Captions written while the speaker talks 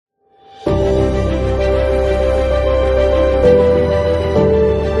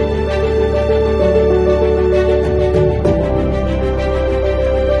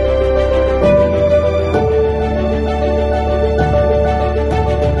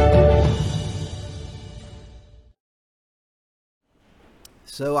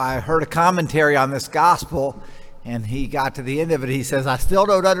So I heard a commentary on this gospel, and he got to the end of it. He says, I still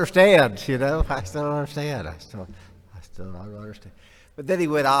don't understand, I still don't understand. I still don't understand. But then he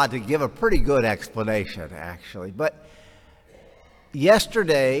went on to give a pretty good explanation, actually. But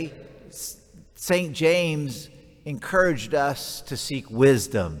yesterday, St. James encouraged us to seek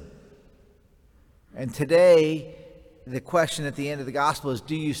wisdom. And today, the question at the end of the gospel is,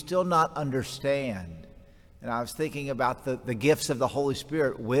 do you still not understand? And I was thinking about the gifts of the Holy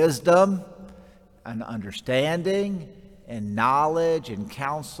Spirit: wisdom and understanding and knowledge and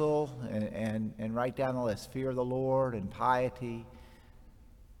counsel, and write down the list: fear of the Lord and piety,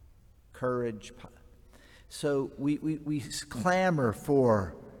 courage. So we clamor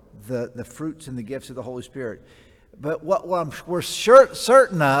for the fruits and the gifts of the Holy Spirit. But what we're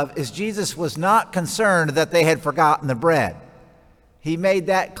certain of is Jesus was not concerned that they had forgotten the bread. He made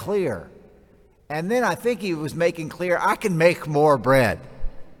that clear. And then I think he was making clear, I can make more bread.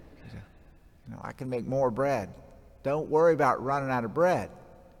 I can make more bread. Don't worry about running out of bread.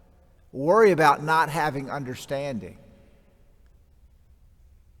 Worry about not having understanding.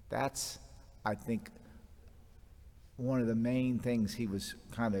 That's, I think, one of the main things he was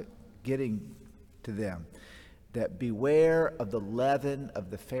kind of getting to them. That beware of the leaven of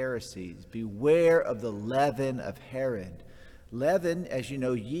the Pharisees. Beware of the leaven of Herod. Leaven, as you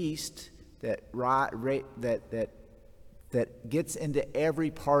know, yeast that gets into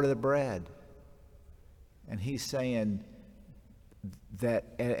every part of the bread. And he's saying that,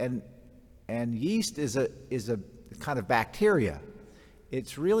 and yeast is a kind of bacteria.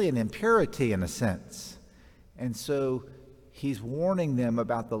 It's really an impurity in a sense. And so he's warning them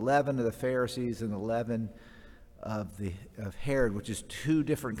about the leaven of the Pharisees and the leaven of Herod, which is two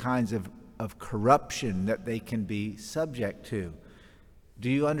different kinds of corruption that they can be subject to. Do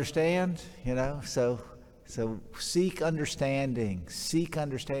you understand? So seek understanding. Seek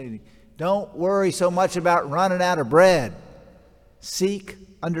understanding. Don't worry so much about running out of bread. Seek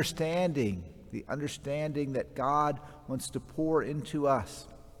understanding, the understanding that God wants to pour into us.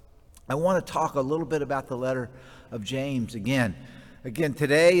 I want to talk a little bit about the letter of James again. Again,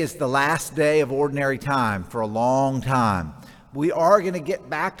 today is the last day of ordinary time for a long time. We are going to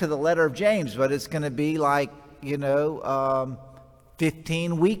get back to the letter of James, but it's going to be like,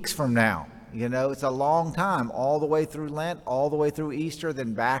 15 weeks from now. It's a long time, all the way through Lent, all the way through Easter,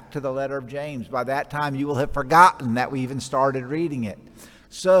 then back to the letter of James. By that time, you will have forgotten that we even started reading it.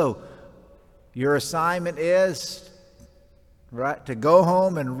 So, your assignment is, right, to go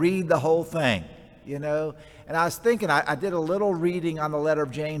home and read the whole thing, And I was thinking, I did a little reading on the letter of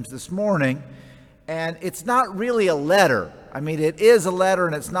James this morning, and it's not really a letter. I mean, it is a letter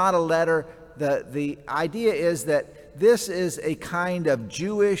and it's not a letter. The idea is that this is a kind of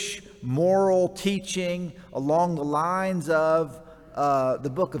Jewish moral teaching along the lines of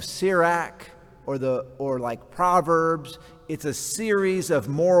the book of Sirach or like Proverbs. It's a series of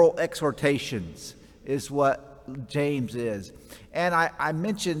moral exhortations is what James is. And I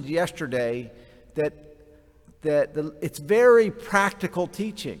mentioned yesterday that it's very practical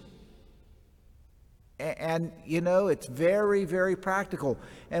teaching. And, it's very, very practical.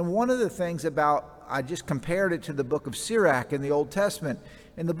 And one of the things I just compared it to the book of Sirach in the Old Testament.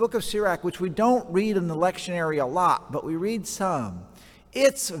 In the book of Sirach, which we don't read in the lectionary a lot, but we read some,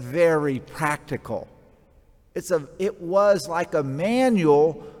 it's very practical. It was like a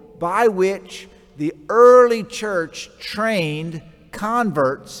manual by which the early church trained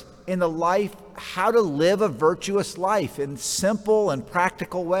converts in the life, how to live a virtuous life in simple and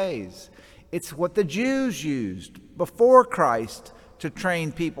practical ways. It's what the Jews used before Christ to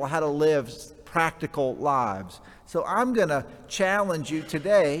train people how to live practical lives. So I'm going to challenge you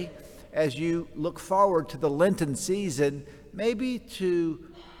today as you look forward to the Lenten season, maybe to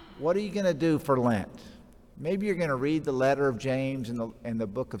what are you going to do for Lent? Maybe you're going to read the letter of James and the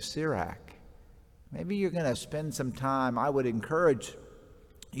book of Sirach. Maybe you're going to spend some time. I would encourage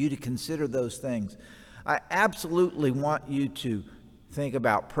you to consider those things. I absolutely want you to think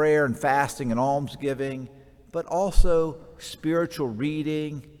about prayer and fasting and almsgiving, but also spiritual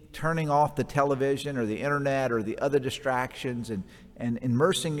reading, turning off the television or the internet or the other distractions, and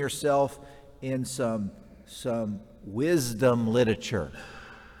immersing yourself in some wisdom literature.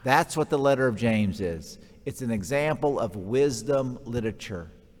 That's what the letter of James is. It's an example of wisdom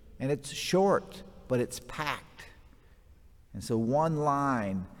literature. And it's short, but it's packed. And so one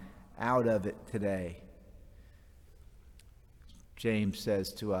line out of it today. James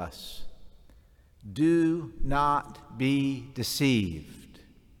says to us, do not be deceived.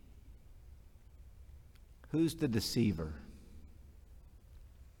 Who's the deceiver?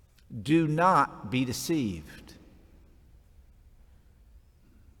 Do not be deceived.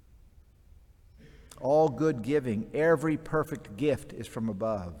 All good giving, every perfect gift is from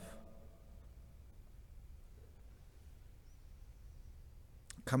above,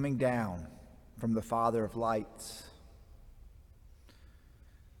 coming down from the Father of lights.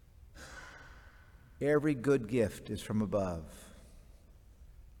 Every good gift is from above.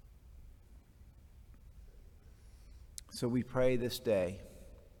 So we pray this day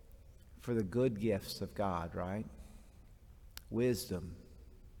for the good gifts of God, right? Wisdom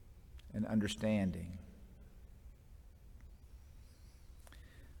and understanding.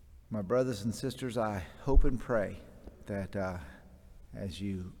 My brothers and sisters, I hope and pray that as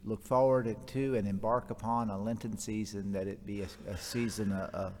you look forward to and embark upon a Lenten season, that it be a season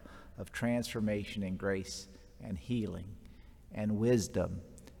of transformation and grace and healing and wisdom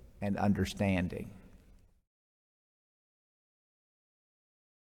and understanding.